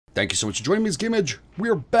Thank you so much for joining me. It's GameEdged. We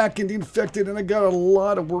are back in the Infected, and I got a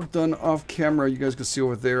lot of work done off camera. You guys can see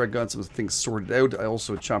over there, I got some things sorted out. I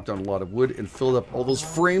also chopped down a lot of wood and filled up all those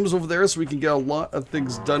frames over there so we can get a lot of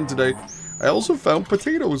things done today. I also found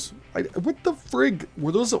potatoes. What the frig?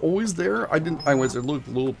 Were those always there? I went there,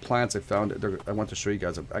 little plants I found. I want to show you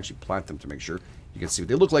guys. I actually plant them to make sure you can see what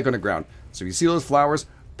they look like on the ground. So if you see those flowers,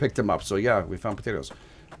 pick them up. So yeah, we found potatoes.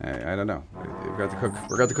 I don't know. We're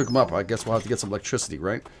going to cook them up. I guess we'll have to get some electricity,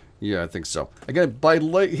 right? Yeah, I think so. Again, by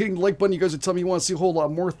hitting the like button, you guys are telling me you want to see a whole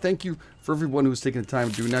lot more. Thank you for everyone who's taking the time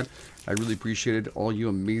doing that. I really appreciate it. All you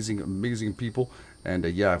amazing, amazing people. And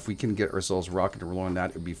yeah, if we can get ourselves rocking and rolling on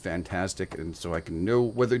that, it would be fantastic. And so I can know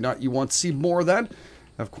whether or not you want to see more of that.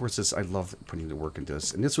 Of course, I love putting the work into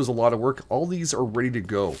this. And this was a lot of work. All these are ready to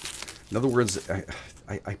go. In other words,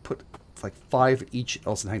 I put like 5 each,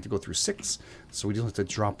 else I had to go through 6. So we just have to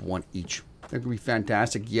drop 1 each. That could be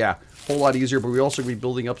fantastic. Yeah, a whole lot easier, but we also going to be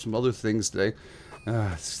building up some other things today.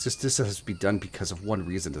 It's just, this has to be done because of one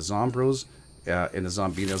reason. The Zombros and the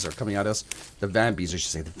Zombinos are coming at us. The Vambies, I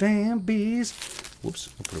should say. The Vambies. Whoops,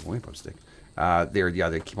 I'll put a warning pump stick.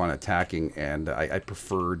 They keep on attacking, and I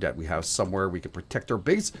prefer that we have somewhere we can protect our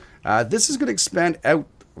base. This is going to expand out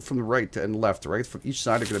from the right and left, right? From each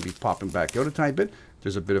side, they're going to be popping back out a tiny bit.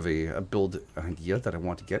 There's a bit of a build idea that I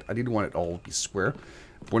want to get. I didn't want it all to be square.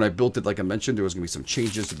 When I built it, like I mentioned, there was going to be some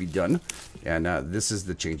changes to be done. And this is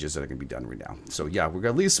the changes that are going to be done right now. So yeah, we're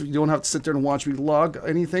gonna, at least you don't have to sit there and watch me log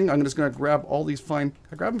anything. I'm just going to grab all these fine.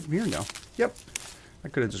 I grab them from here now. Yep. I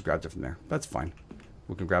could have just grabbed it from there. That's fine.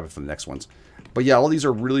 We can grab it for the next ones. But yeah, all these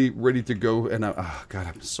are really ready to go. And oh God,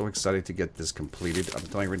 I'm so excited to get this completed. I'm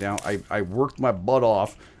telling you right now, I worked my butt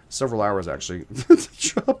off. Several hours actually,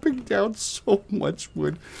 chopping down so much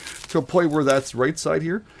wood to a point where that's right side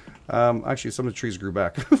here. Actually, some of the trees grew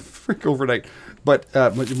back freak overnight, but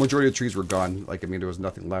majority of the trees were gone. Like, I mean, there was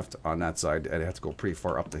nothing left on that side, and I had to go pretty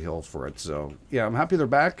far up the hill for it. So yeah, I'm happy they're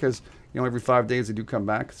back because, you know, every 5 days they do come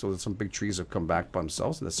back. So some big trees have come back by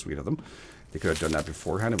themselves, and that's sweet of them. They could have done that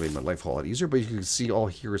beforehand. It made my life a whole lot easier. But you can see all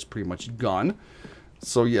here is pretty much gone.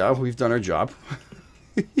 So yeah, we've done our job.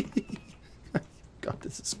 God,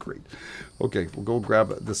 this is great. Okay, we'll go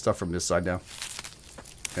grab this stuff from this side now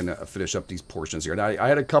and finish up these portions here. Now, I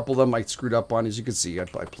had a couple of them I screwed up on. As you can see, I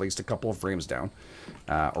placed a couple of frames down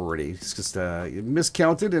already. It's just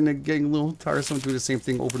miscounted and it getting a little tiresome doing the same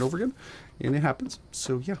thing over and over again. And it happens.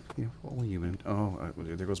 So, yeah, all human. Oh,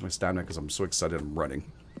 there goes my stamina because I'm so excited I'm running.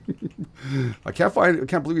 I can't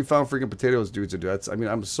believe we found freaking potatoes, dudes. I mean,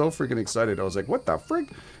 I'm so freaking excited. I was like, what the frick?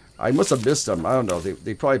 I must have missed them. I don't know.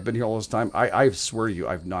 They've probably been here all this time. I swear to you,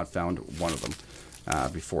 I've not found one of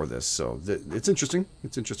them before this. So it's interesting.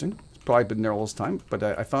 It's interesting. It's probably been there all this time. But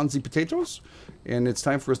I found the potatoes, and it's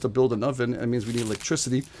time for us to build an oven. That means we need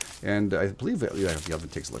electricity. And I believe that, yeah, the oven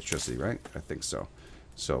takes electricity, right? I think so.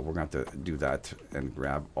 So we're going to have to do that and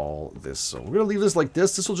grab all this. So we're going to leave this like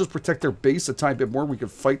this. This will just protect our base a tiny bit more. We can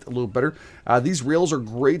fight a little better. These rails are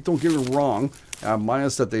great. Don't get me wrong.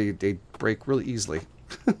 Minus that they break really easily.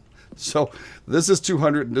 So this is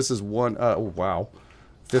 200 and this is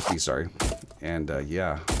 50, sorry. And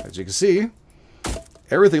yeah, as you can see,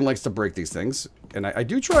 everything likes to break these things. And I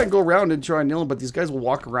do try and go around and try and nail them, but these guys will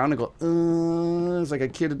walk around and go, it's like a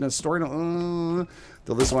kid in a story.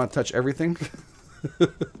 They'll just want to touch everything.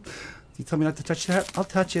 You tell me not to touch that? I'll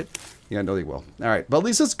touch it. Yeah, no, they will. All right, but at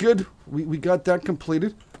least it's good. We got that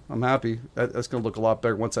completed. I'm happy. That's going to look a lot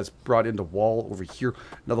better once that's brought into wall over here.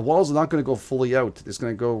 Now, the walls are not going to go fully out. It's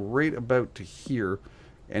going to go right about to here,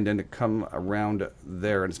 and then it come around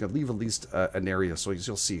there, and it's going to leave at least an area. So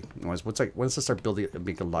you'll see. Once I start building it, it'll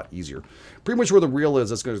make it a lot easier. Pretty much where the rail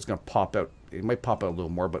is, it's going to pop out. It might pop out a little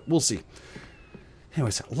more, but we'll see.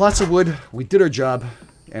 Anyways, lots of wood. We did our job,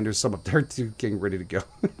 and there's some up there too, getting ready to go.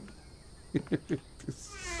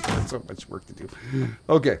 So much work to do.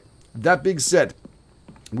 Okay, that being said,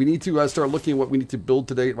 we need to start looking at what we need to build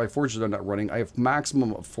today. My forges are not running. I have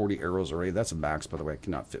maximum of 40 arrows already. That's a max, by the way. I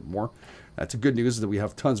cannot fit more. That's a good news that we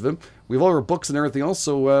have tons of them. We have all our books and everything else,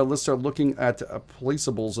 so let's start looking at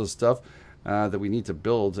placeables and stuff that we need to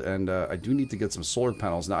build. And I do need to get some solar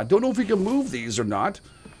panels. Now, I don't know if we can move these or not.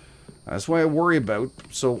 That's what I worry about.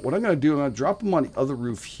 So what I'm going to do, I'm going to drop them on the other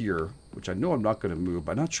roof here, which I know I'm not going to move.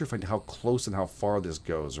 But I'm not sure how close and how far this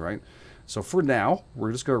goes, right? So for now,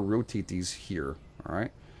 we're just going to rotate these here, all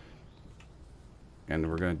right? And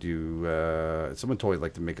we're going to do, someone told me I'd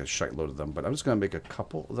like to make a shite load of them, but I'm just going to make a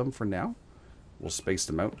couple of them for now. We'll space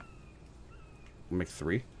them out. We'll make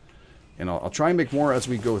 3. And I'll try and make more as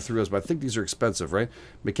we go through this, but I think these are expensive, right?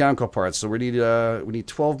 Mechanical parts. So we need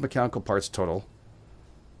 12 mechanical parts total.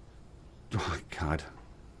 Oh, God.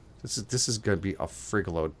 This is going to be a frig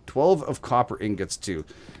load. 12 of copper ingots, too.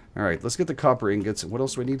 All right, let's get the copper ingots. What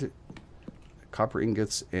else do I need? Copper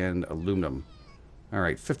ingots and aluminum. All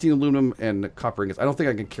right, 15 aluminum and copper ingots. I don't think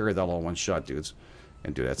I can carry that all in one shot, dudes.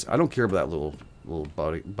 And dudettes. I don't care about that little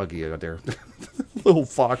buggy out there. Little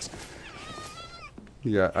fox.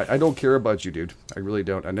 Yeah, I don't care about you, dude. I really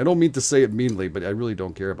don't. And I don't mean to say it meanly, but I really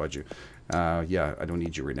don't care about you. Yeah, I don't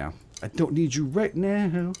need you right now. I don't need you right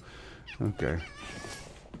now. Okay.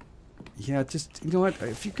 Yeah, just, you know what?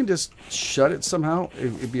 If you can just shut it somehow,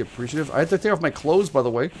 it'd be appreciative. I had to take off my clothes, by the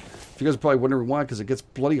way. If you guys are probably wondering why, because it gets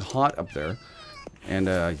bloody hot up there. And,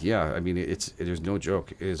 yeah, I mean, it is no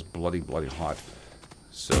joke. It is bloody hot.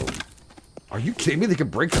 So, are you kidding me? They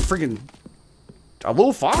could break the friggin' a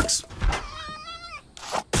little fox?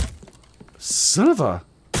 Son of a...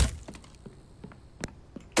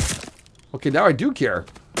 Okay, now I do care.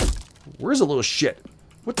 Where's the little shit?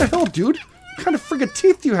 What the hell, dude? What kind of friggin'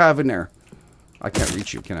 teeth do you have in there? I can't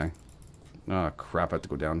reach you, can I? Oh, crap, I have to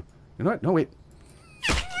go down. You know what? No, wait.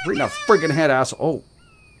 Right in the friggin' head, asshole. Oh.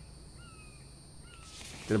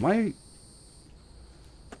 Did I...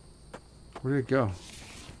 Where did it go?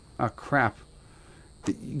 Oh, crap.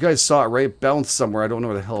 You guys saw it, right? It bounced somewhere. I don't know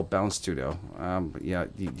where the hell it bounced to, though. But yeah,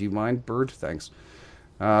 do you mind, bird? Thanks.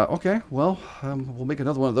 Okay, well, we'll make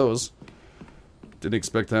another one of those. Didn't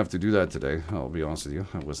expect to have to do that today. I'll be honest with you.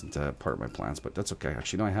 That wasn't part of my plans, but that's okay.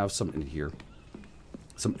 Actually, no, I have some in here.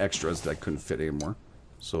 Some extras that I couldn't fit anymore.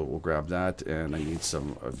 So we'll grab that, and I need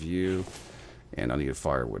some of you, and I need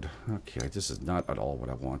firewood. Okay, this is not at all what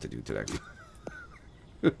I want to do today.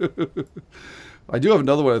 I do have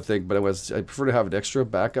another one, I think, but I prefer to have an extra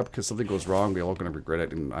backup because something goes wrong. We're all going to regret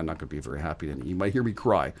it, and I'm not going to be very happy. And you might hear me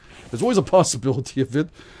cry. There's always a possibility of it.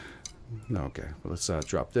 No, okay. Well, let's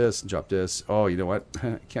drop this and drop this. Oh, you know what?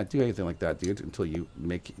 Can't do anything like that, dude, until you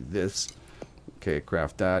make this. Okay,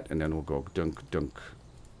 craft that, and then we'll go dunk, dunk.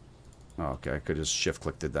 Oh, okay, I could just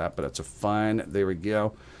shift-click did that, but that's a fine. There we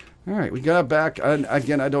go. All right, we got it back. And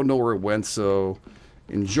again, I don't know where it went, so...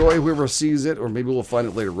 Enjoy whoever sees it, or maybe we'll find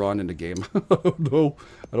it later on in the game. No,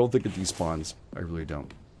 I don't think it despawns. I really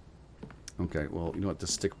don't. Okay, well, you know what? The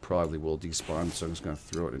stick probably will despawn, so I'm just going to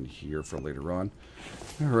throw it in here for later on.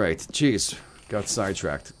 Alright, jeez. Got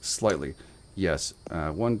sidetracked. Slightly. Yes.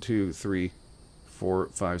 1, 2, 3, 4,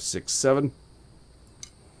 5, 6, 7.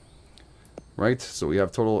 Right? So we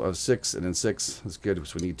have total of 6 and then 6. That's good,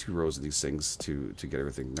 because we need 2 rows of these things to get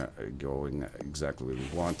everything going exactly where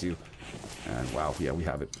we want to. And wow, yeah, we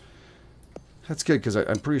have it. That's good, because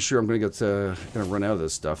I'm pretty sure I'm going to run out of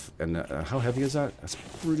this stuff. And how heavy is that? That's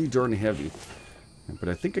pretty darn heavy. But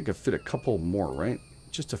I think I could fit a couple more, right?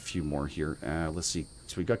 Just a few more here. Let's see.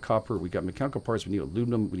 So we got copper, we got mechanical parts, we need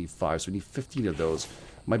aluminum, we need 5. So we need 15 of those.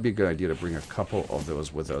 Might be a good idea to bring a couple of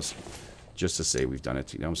those with us. Just to say we've done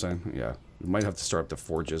it. You know what I'm saying? Yeah. We might have to start up the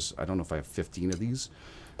forges. I don't know if I have 15 of these.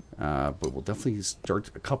 But we'll definitely start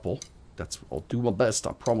a couple. I'll do my best,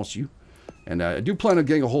 I promise you. And I do plan on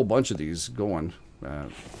getting a whole bunch of these going.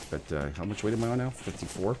 But how much weight am I on now?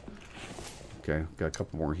 54. Okay, got a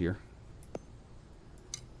couple more here.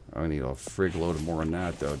 I need a frig load of more on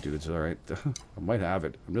that, though, dude. It's alright. I might have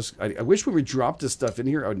it. I wish when we dropped this stuff in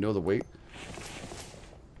here, I would know the weight.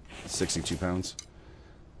 62 pounds.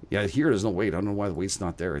 Yeah, here there's no weight. I don't know why the weight's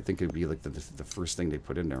not there. I think it'd be like the first thing they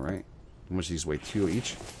put in there, right? How much these weigh? 2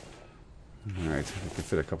 each? Alright, I can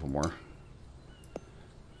fit a couple more.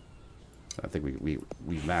 I think we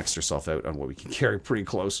maxed ourselves out on what we can carry pretty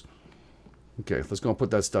close. Okay, let's go and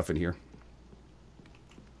put that stuff in here.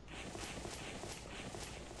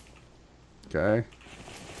 Okay.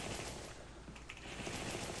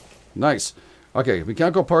 Nice. Okay,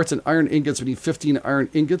 mechanical parts and iron ingots. We need 15 iron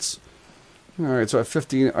ingots. Alright, so I have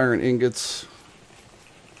 15 iron ingots.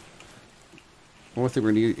 One thing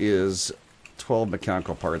we need is 12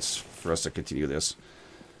 mechanical parts for us to continue this.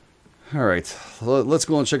 Alright, let's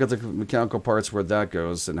go and check out the mechanical parts, where that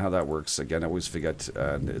goes and how that works. Again, I always forget,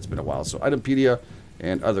 it's been a while. So Itempedia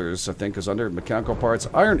and others, I think, is under mechanical parts.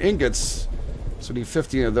 Iron ingots, so we need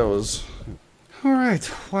 15 of those.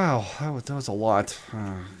 Alright, wow, that was a lot.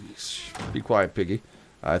 Be quiet, piggy.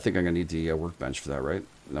 I think I'm going to need the workbench for that, right?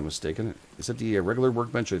 I'm not mistaken. Is it the regular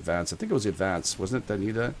workbench or advanced? I think it was the advanced, wasn't it, that I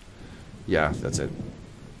need that? Yeah, that's it.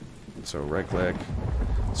 So right click.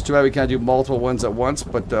 It's too bad we can't do multiple ones at once,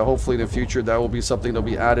 but hopefully in the future that will be something that'll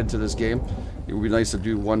be added to this game. It would be nice to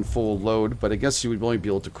do one full load, but I guess you would only be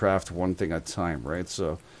able to craft one thing at a time, right?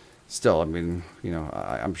 So still, I mean, you know,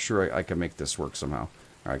 I'm sure I can make this work somehow.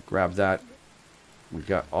 Alright, grab that. We've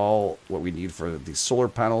got all what we need for the solar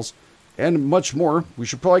panels and much more. We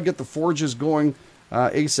should probably get the forges going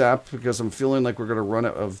ASAP, because I'm feeling like we're going to run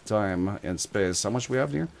out of time and space. How much do we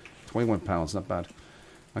have here? 21 pounds, not bad.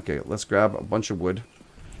 Okay, let's grab a bunch of wood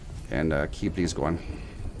and keep these going.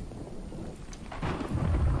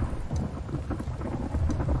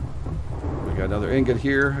 We got another ingot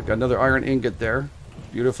here. I got another iron ingot there.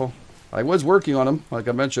 Beautiful. I was working on them. Like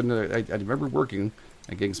I mentioned, I remember working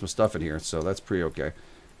and getting some stuff in here, so that's pretty okay.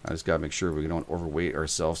 I just got to make sure we don't overweight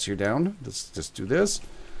ourselves here down. Let's just do this.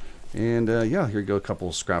 And yeah, here you go, a couple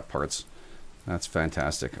of scrap parts. That's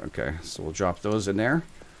fantastic. Okay, so we'll drop those in there.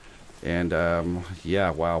 And yeah,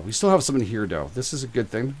 wow. We still have some in here, though. This is a good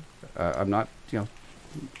thing. I'm not, you know,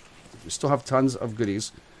 we still have tons of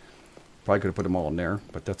goodies. Probably could have put them all in there,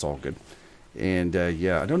 but that's all good. And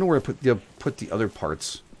yeah, I don't know where I put the other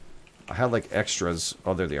parts. I had like extras.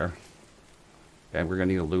 Oh, there they are. And we're going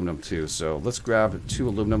to need aluminum too. So let's grab 2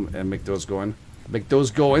 aluminum and make those going. Make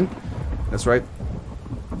those going. That's right.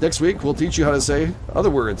 Next week, we'll teach you how to say other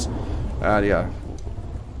words. Yeah.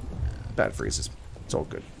 Bad phrases. It's all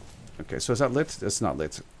good. Okay, so is that lit? It's not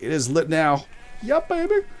lit. It is lit now. Yup,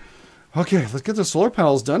 baby. Okay, let's get the solar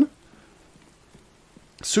panels done.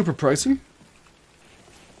 Super pricey.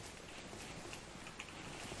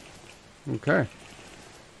 Okay.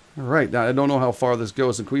 All right. Now, I don't know how far this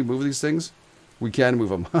goes. And can we move these things? We can move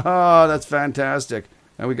them. Haha, that's fantastic.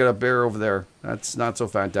 And we got a bear over there. That's not so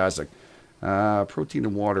fantastic. Protein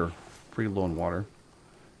and water. Pretty low in water.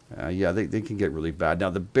 Yeah, they can get really bad. Now,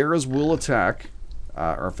 the bears will attack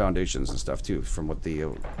our foundations and stuff, too, from what the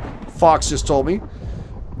fox just told me.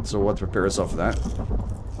 So we'll have to prepare ourselves for that.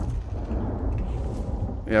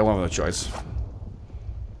 Yeah, one other choice.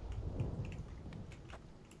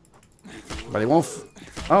 But he won't...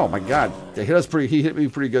 Oh, my God. They hit us pretty... He hit me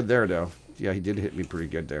pretty good there, though. Yeah, he did hit me pretty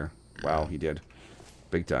good there. Wow, he did.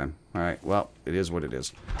 Big time. All right, well, it is what it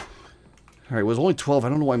is. All right, it was only 12. I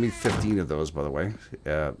don't know why I made 15 of those, by the way.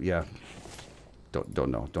 Yeah. Don't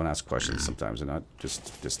know. Don't ask questions sometimes. And not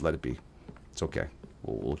just let it be. It's okay.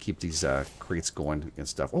 We'll keep these crates going and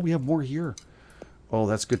stuff. Oh, we have more here. Oh,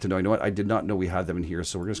 that's good to know. You know what? I did not know we had them in here,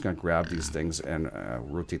 so we're just going to grab these things and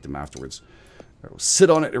rotate them afterwards. Sit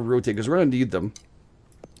on it and rotate, because we're going to need them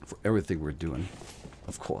for everything we're doing.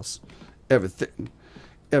 Of course. Everything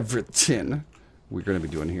we're going to be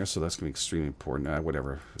doing here, so that's going to be extremely important.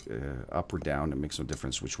 Whatever, up or down, it makes no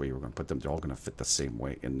difference which way we're going to put them. They're all going to fit the same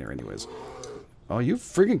way in there anyways. Oh, you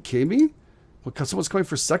friggin' kidding me? What, because someone's coming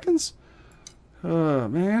for seconds?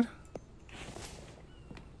 Man.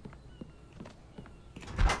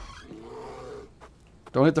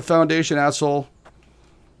 Don't hit the foundation, asshole.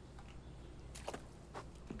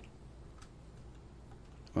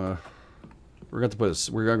 We're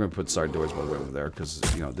going to put side doors, by the way, over there, because,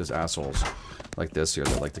 you know, there's assholes like this here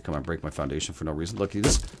that like to come and break my foundation for no reason. Look,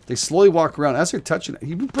 they slowly walk around as they're touching it.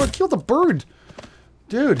 He killed a bird.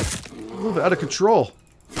 Dude, a little bit out of control.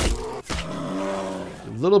 A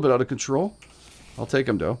little bit out of control. I'll take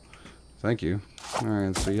him, though. Thank you. All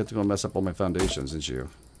right, so you have to go mess up all my foundations, didn't you?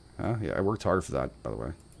 Huh? Yeah, I worked hard for that, by the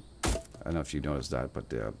way. I don't know if you noticed that, but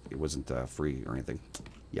it wasn't free or anything.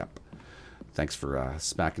 Yep. Thanks for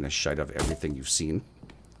smacking the shite out of everything you've seen.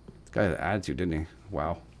 This guy had an attitude, didn't he?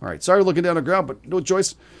 Wow. All right, sorry looking down the ground, but no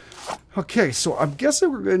choice. Okay, so I'm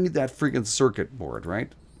guessing we're going to need that freaking circuit board,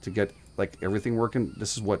 right? To get, like, everything working.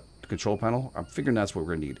 This is what, the control panel? I'm figuring that's what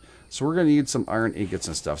we're going to need. So we're going to need some iron ingots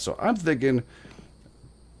and stuff. So I'm thinking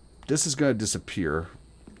this is going to disappear.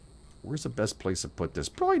 Where's the best place to put this?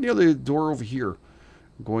 Probably near the door over here.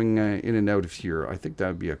 Going in and out of here. I think that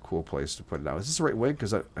would be a cool place to put it out. Is this the right way?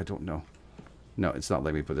 Because I don't know. No, it's not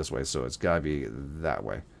letting me put this way, so it's got to be that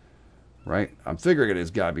way. Right? I'm figuring it's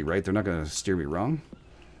got to be right. They're not going to steer me wrong.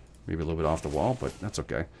 Maybe a little bit off the wall, but that's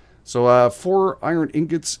okay. So 4 iron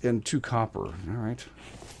ingots and 2 copper. All right.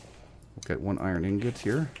 We'll get 1 iron ingot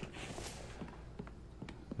here.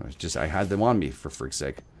 I had them on me, for freak's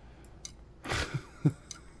sake.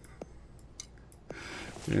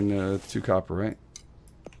 And 2 copper, right?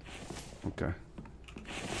 Okay.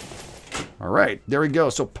 All right, there we go.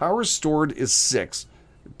 So power stored is 6.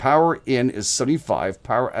 Power in is 75.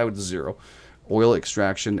 Power out is 0. Oil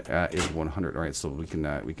extraction is 100. All right, so we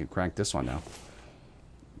can crank this one now.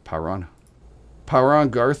 Power on. Power on,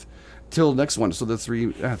 Garth. Till next one. So the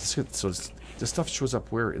 3. So this stuff shows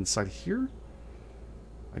up where? Inside here?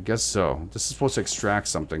 I guess so. This is supposed to extract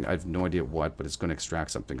something. I have no idea what, but it's going to extract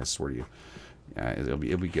something. I swear to you. It'll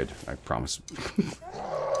be good. I promise.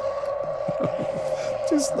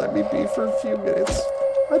 Just let me be for a few minutes.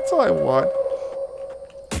 That's all I want.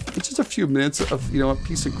 It's just a few minutes of, you know,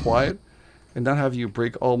 peace and quiet, and not having you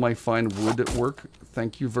break all my fine wood at work.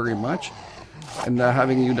 Thank you very much. And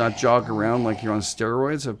having you not jog around like you're on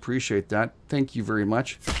steroids. I appreciate that. Thank you very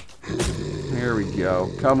much. There we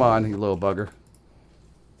go. Come on, you little bugger.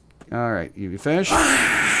 Alright, you finished?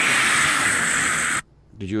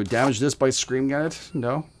 Did you damage this by screaming at it?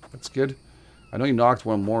 No? That's good. I know you knocked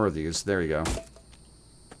one more of these. There you go.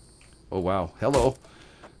 Oh, wow. Hello.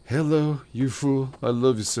 Hello, you fool. I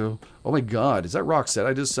love you so. Oh, my God. Is that Roxette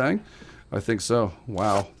I just sang? I think so.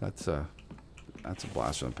 Wow. That's a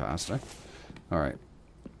blast from the past, eh? Alright.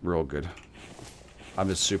 Real good. I'm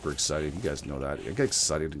just super excited. You guys know that. I get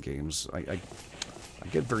excited in games. I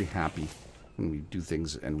get very happy when we do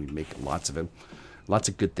things and we make lots of them. Lots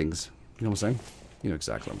of good things. You know what I'm saying? You know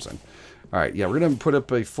exactly what I'm saying. Alright, yeah, we're going to put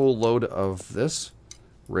up a full load of this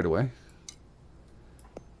right away.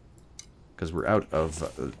 Because we're out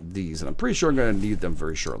of these. And I'm pretty sure I'm going to need them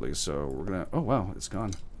very shortly. So we're going to... Oh, wow, it's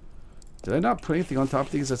gone. Did I not put anything on top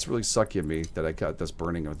of these? That's really sucky of me that I got this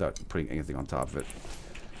burning without putting anything on top of it.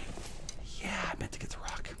 Yeah, I meant to get the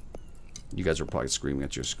rock. You guys are probably screaming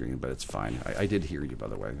at your screen, but it's fine. I did hear you, by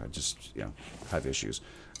the way. I just, you know, have issues.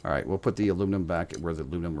 All right, we'll put the aluminum back where the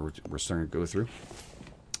aluminum we're starting to go through.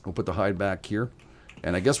 We'll put the hide back here.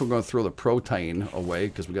 And I guess we're going to throw the protein away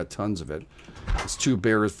because we got tons of it. It's 2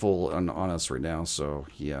 bears full on us right now, so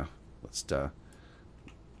yeah. Let's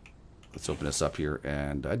open this up here.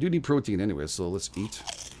 And I do need protein anyway, so let's eat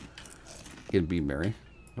and be merry.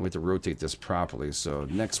 And we have to rotate this properly, so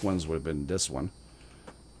next ones would have been this one.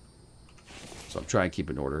 So I'm trying to keep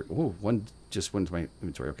in order. Oh, one just went to my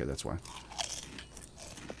inventory. Okay, that's why.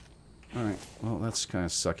 Alright, well, that's kind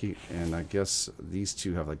of sucky. And I guess these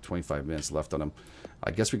two have like 25 minutes left on them.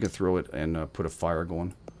 I guess we can throw it and put a fire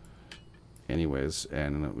going. Anyways,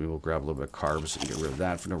 and we will grab a little bit of carbs and get rid of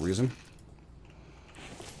that for no reason.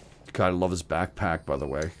 God, I love his backpack, by the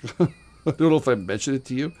way. I don't know if I mentioned it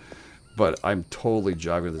to you, but I'm totally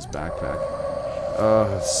jiving with this backpack.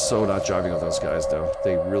 So not jiving with those guys, though.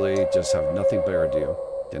 They really just have nothing better to do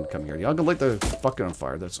than come here. Yeah, I'm gonna light the bucket on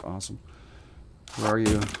fire. That's awesome. Where are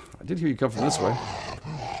you? I did hear you come from this way.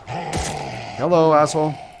 Hello,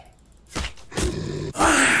 asshole.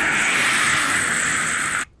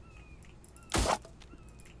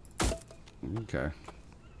 Okay.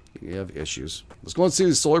 You have issues. Let's go and see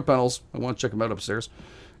these solar panels. I want to check them out upstairs.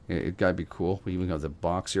 It gotta be cool. We even have the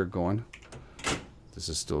box here going. This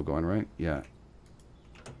is still going, right? Yeah.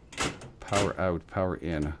 Power out, power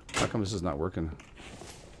in. How come this is not working?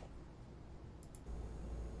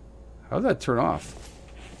 How did that turn off?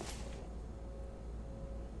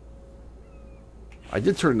 I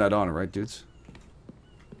did turn that on, right, dudes?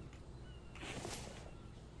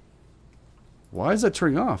 Why is that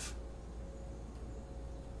turning off?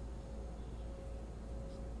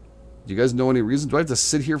 Do you guys know any reason? Do I have to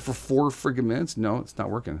sit here for 4 friggin' minutes? No, it's not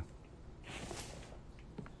working.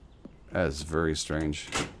 That is very strange.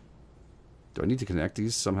 Do I need to connect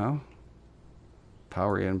these somehow?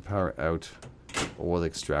 Power in, power out. Oil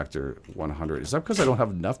extractor 100. Is that because I don't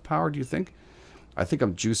have enough power, do you think? I think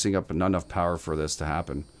I'm juicing up not enough power for this to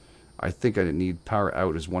happen. I think I need power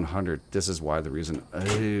out is 100. This is why the reason.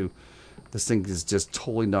 Oh, this thing is just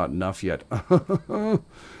totally not enough yet. Oh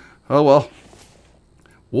well.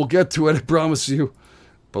 We'll get to it, I promise you.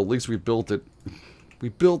 But at least we built it. We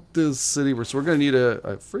built this city. So we're going to need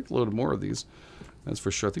a freak load more of these. That's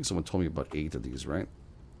for sure. I think someone told me about 8 of these, right?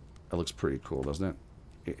 That looks pretty cool, doesn't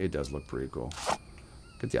it? It does look pretty cool.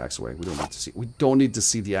 Get the axe away. We don't need to see. We don't need to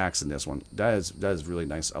see the axe in this one. That is really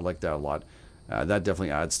nice. I like that a lot. That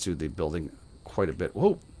definitely adds to the building quite a bit.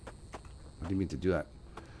 Whoa! I didn't mean to do that.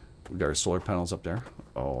 We got our solar panels up there.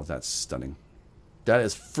 Oh, that's stunning. That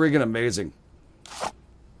is friggin' amazing.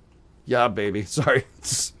 Yeah, baby. Sorry.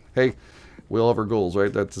 Hey, we all have our goals,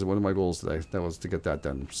 right? That's one of my goals today. That was to get that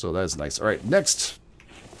done. So that is nice. All right, next.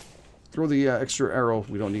 Throw the extra arrow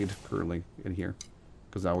we don't need currently in here.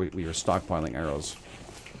 Because now we are stockpiling arrows.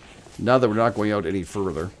 Now that we're not going out any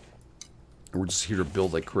further. We're just here to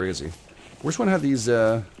build like crazy. Which one had these?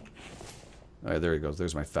 All right, there he goes.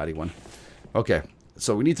 There's my fatty one. Okay,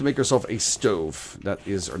 so we need to make ourselves a stove. That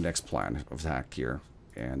is our next plan of attack here.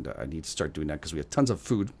 And I need to start doing that because we have tons of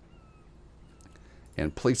food.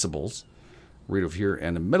 And placeables. Right over here.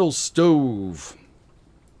 And a metal stove.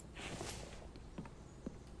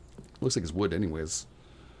 Looks like it's wood anyways.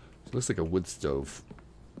 It looks like a wood stove.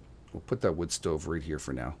 We'll put that wood stove right here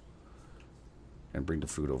for now. And bring the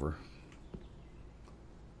food over.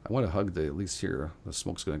 I want to hug at least here. The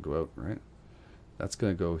smoke's going to go out, right? That's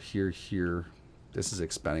going to go here, here. This is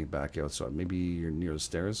expanding back out, so maybe you're near the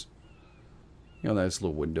stairs. You know, nice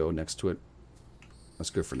little window next to it. That's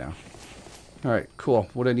good for now. Alright, cool.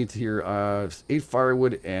 What do I need to hear? 8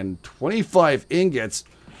 firewood and 25 ingots.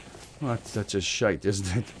 Well, that's just shite,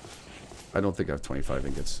 isn't it? I don't think I have 25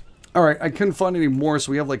 ingots. Alright, I couldn't find any more,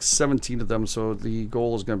 so we have like 17 of them, so the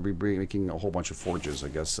goal is going to be making a whole bunch of forges, I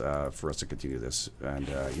guess, for us to continue this. And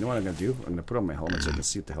you know what I'm going to do? I'm going to put on my helmet so I can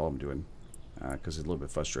see what the hell I'm doing, because it's a little bit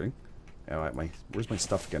frustrating. Where's my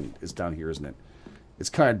stuff again? It's down here, isn't it? It's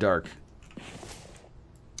kind of dark.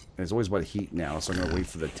 And it's always about heat now, so I'm going to wait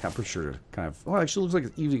for the temperature to kind of... Oh, it actually looks like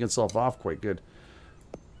it's evening itself off quite good.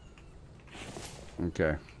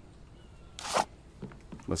 Okay.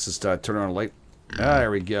 Let's just turn on a light. Ah,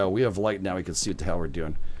 there we go. We have light now. We can see what the hell we're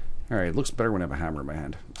doing. Alright, it looks better when I have a hammer in my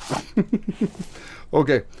hand.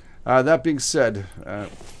 Okay. That being said,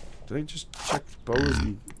 did I just check bows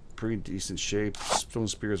in pretty decent shape? Stone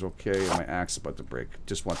spear is okay, and my axe is about to break.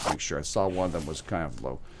 Just want to make sure. I saw one that was kind of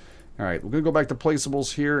low. Alright, we're going to go back to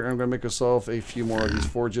placeables here, and I'm going to make ourselves a few more of these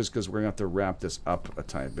forges, because we're going to have to wrap this up a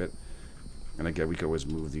tiny bit. And again, we could always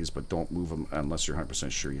move these, but don't move them unless you're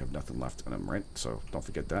 100% sure you have nothing left on them, right? So don't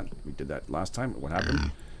forget that. We did that last time. What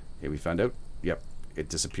happened? Yeah, we found out. Yep, it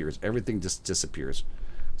disappears. Everything just disappears.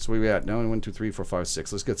 So where we at? No, 1, 2, 3, 4, 5,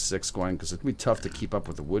 6. Let's get 6 going, because it's going to be tough to keep up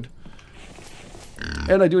with the wood.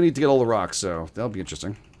 And I do need to get all the rocks, so that'll be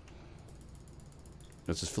interesting.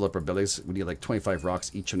 Let's just fill up our bellies. We need like 25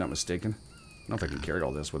 rocks each, if I'm not mistaken. I don't know if I can carry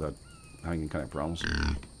all this without having any kind of problems.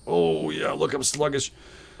 Oh, yeah, look, I'm sluggish.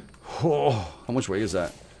 Oh, how much weight is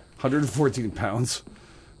that? 114 pounds.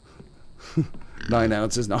 9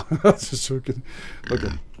 ounces. No, I was just joking.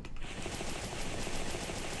 Okay.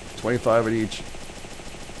 25 at each.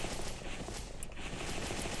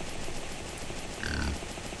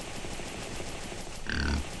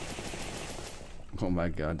 Oh my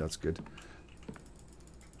god, that's good.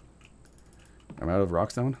 I'm out of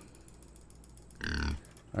rocks now.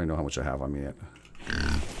 I don't know how much I have on me yet.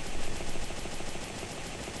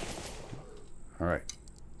 Alright,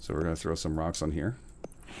 so we're going to throw some rocks on here.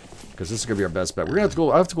 Because this is going to be our best bet. We're going to have to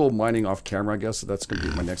go, I have to go mining off camera, I guess. So that's going to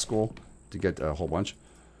be my next goal. To get a whole bunch.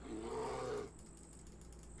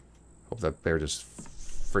 Hope that bear just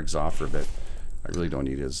frigs off for a bit. I really don't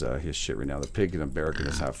need his shit right now. The pig and the bear can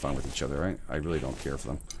just have fun with each other, right? I really don't care for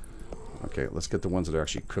them. Okay, let's get the ones that are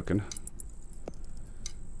actually cooking.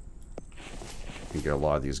 We can get a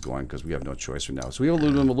lot of these going because we have no choice right now. So we have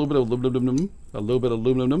aluminum, a little bit of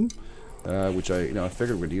aluminum, which I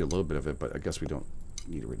figured we'd need a little bit of it, but I guess we don't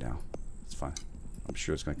need it right now. It's fine. I'm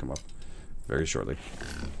sure it's going to come up very shortly.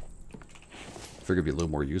 Figured it'd be a little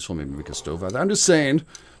more useful. Maybe we could stove out. I'm just saying.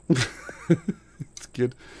 It's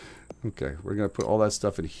good. Okay, we're going to put all that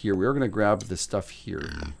stuff in here. We are going to grab this stuff here,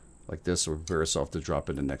 like this, so we'll prepare ourselves to drop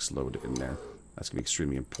in the next load in there. That's going to be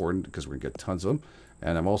extremely important because we're going to get tons of them.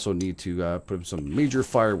 And I also need to put in some major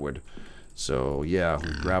firewood. So, yeah,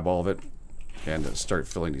 we'll grab all of it and start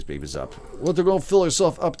filling these babies up. Well, they're going to fill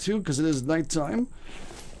ourselves up, too, because it is nighttime.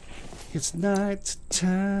 It's night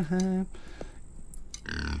time.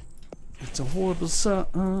 It's a horrible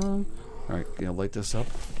song. Alright, gonna light this up.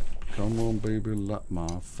 Come on, baby, light my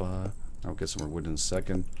fire. I'll get some more wood in a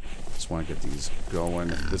second. Just want to get these going.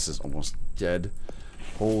 This is almost dead.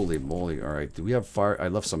 Holy moly. Alright, do we have fire? I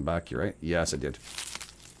left some back here, right? Yes, I did.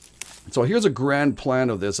 So here's a grand plan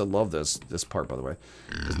of this. I love this part, by the way.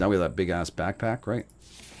 Because now we have that big-ass backpack, right?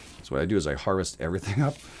 So what I do is I harvest everything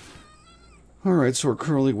up. Alright, so we're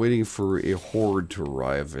currently waiting for a horde to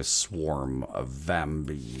arrive. A swarm of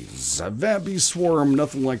Vambies. A Vambies swarm,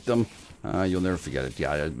 nothing like them. You'll never forget it.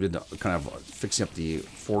 Yeah, I've been kind of fixing up the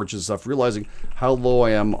forge and stuff, realizing how low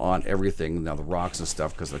I am on everything. Now the rocks and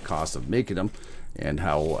stuff because of the cost of making them. And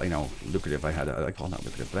how, lucrative I had. Well, not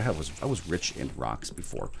lucrative, but I was rich in rocks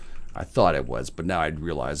before. I thought I was, but now I'd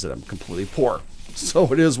realize that I'm completely poor.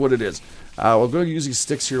 So it is what it is. We're going to use these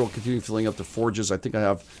sticks here. We'll continue filling up the forges. I think I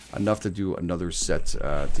have enough to do another set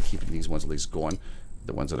to keep these ones at least going.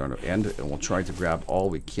 The ones that are on the end. And we'll try to grab all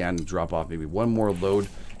we can and drop off maybe one more load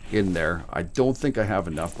in there. I don't think I have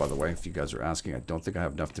enough, by the way, if you guys are asking. I don't think I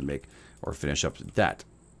have enough to make or finish up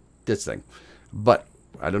this thing. But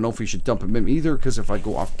I don't know if we should dump them in either, because if I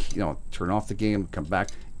go off, turn off the game, come back,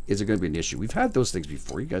 is it going to be an issue? We've had those things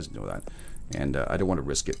before. You guys know that. And I don't want to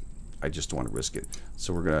risk it. I just don't want to risk it.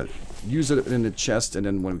 So we're going to use it in the chest, and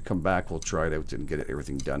then when we come back, we'll try it out and get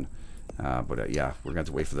everything done. Yeah, we're going to have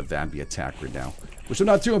to wait for the Vambi attack right now, which I'm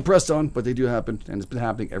not too impressed on, but they do happen, and it's been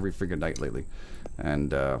happening every friggin' night lately.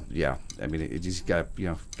 And yeah, I mean, you just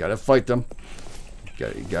gotta fight them.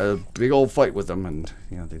 You got a big old fight with them, and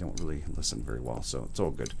they don't really listen very well. So it's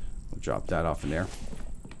all good. We'll drop that off in there.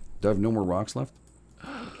 Do I have no more rocks left?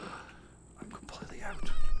 I'm completely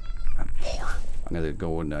out. I'm poor. I'm gonna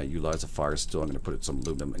go and utilize the fire still. I'm gonna put some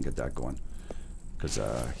aluminum and get that going. Because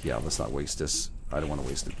yeah, let's not waste this. I don't want to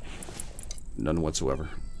waste it. None whatsoever.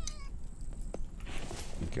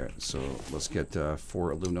 Okay, so let's get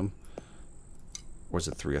 4 aluminum. Or is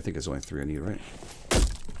it 3? I think it's only 3 I need, right?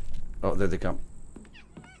 Oh, there they come.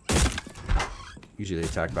 Usually they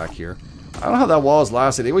attack back here. I don't know how that wall is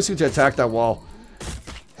lasted. They always seem to attack that wall.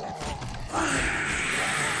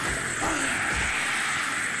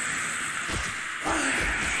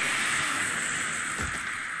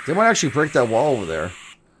 They might actually break that wall over there.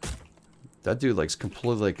 That dude like's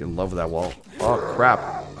completely like in love with that wall. Oh crap!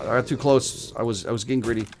 I got too close. I was getting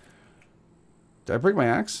greedy. Did I break my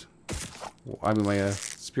axe? I mean my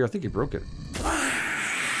spear. I think he broke it.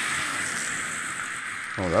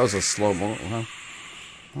 Oh, that was a slow mo. Huh?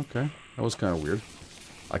 Okay, that was kind of weird.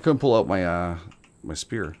 I couldn't pull out my my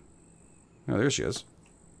spear. Oh, there she is.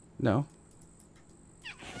 No.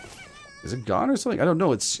 Is it gone or something? I don't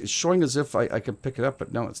know. It's showing as if I can pick it up,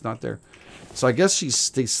 but no, it's not there. So I guess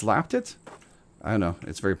they slapped it? I don't know.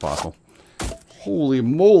 It's very possible. Holy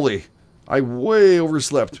moly. I way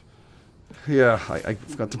overslept. Yeah, I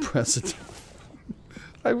forgot to press it.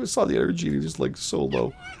 I saw the energy just like so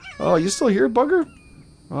low. Oh, you still here, bugger?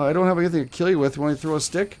 I don't have anything to kill you with. You want to throw a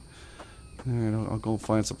stick? I'll go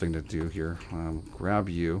find something to do here. Grab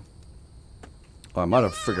you. Oh, I'm out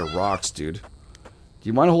of friggin' rocks, dude. Do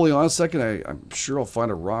you mind holding on a second? I'm sure I'll find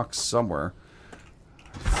a rock somewhere.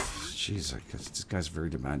 Jeez, this guy's very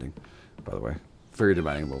demanding, by the way. Very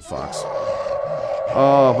demanding little fox.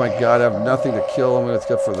 Oh my god, I have nothing to kill him. It's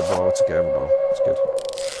good for the bow. It's okay, I have a bow. It's good.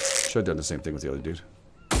 Should have done the same thing with the other dude.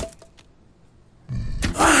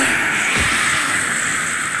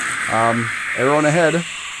 Arrow in the head.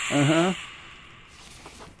 Uh-huh.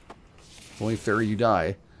 Only fair you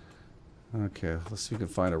die. Okay, let's see if we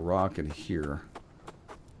can find a rock in here.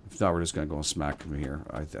 If not, we're just going to go and smack him here.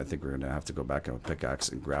 I think we're going to have to go back and pickaxe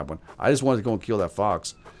and grab one. I just wanted to go and kill that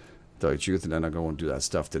fox, to tell you the truth, and then I'll go and do that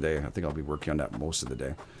stuff today. I think I'll be working on that most of the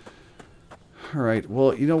day. Alright,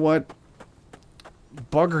 well, you know what?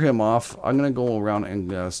 Bugger him off. I'm going to go around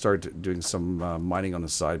and start doing some mining on the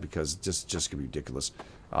side because it's just going to be ridiculous.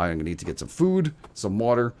 I'm going to need to get some food, some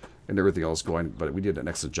water, and everything else going. But we did an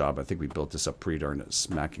excellent job. I think we built this up pretty darn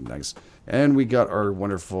smacking nice. And we got our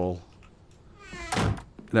wonderful...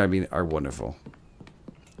 I mean, our wonderful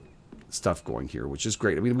stuff going here, which is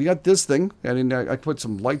great. I mean, we got this thing, and I put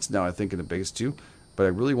some lights now, I think, in the base too. But I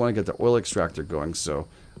really want to get the oil extractor going, so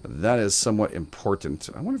that is somewhat important.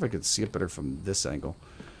 I wonder if I could see it better from this angle.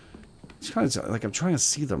 It's kind of like I'm trying to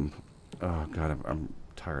see them. Oh god, I'm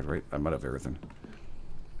tired, right? I'm out of everything.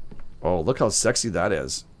 Oh, look how sexy that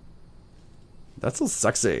is. That's so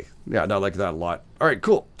sexy. Yeah, I like that a lot. All right,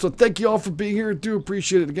 cool. So thank you all for being here. Do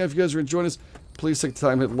appreciate it. Again, if you guys are enjoying us, please take the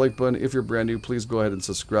time, hit the like button. If you're brand new, please go ahead and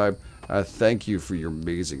subscribe. Thank you for your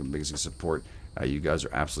amazing, amazing support. You guys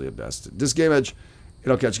are absolutely the best. This is GameEdged,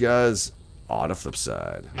 and I'll catch you guys on the flip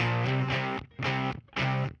side.